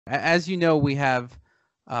As you know, we have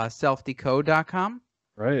SelfDecode.com.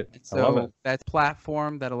 Right. I love So it. that's a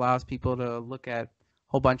platform that allows people to look at a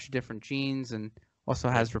whole bunch of different genes and also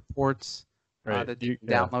Right. has reports Right. that they You, can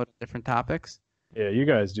yeah. download on different topics. Yeah, you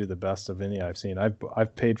guys do the best of any I've seen.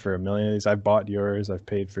 I've paid for a million of these. I've bought yours. I've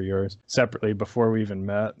paid for yours separately before we even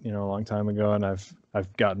met, a long time ago. And I've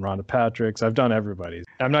gotten Rhonda Patrick's. I've done everybody's.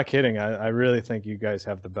 I'm not kidding. I really think you guys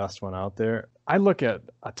have the best one out there. I look at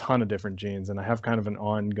a ton of different genes, and I have kind of an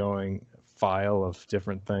ongoing file of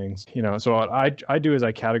different things. So what I do is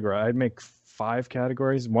I categorize. I make 5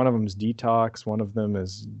 categories. One of them is detox. One of them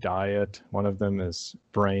is diet. One of them is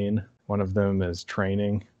brain. One of them is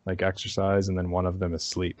training, like exercise, and then one of them is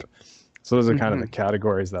sleep. So those are kind of the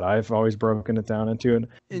categories that I've always broken it down into.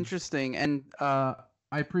 Interesting. And I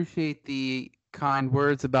appreciate the kind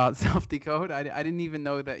words about SelfDecode. I didn't even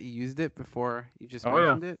know that you used it before you just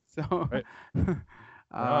mentioned it. So Right.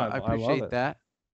 I love appreciate it. that.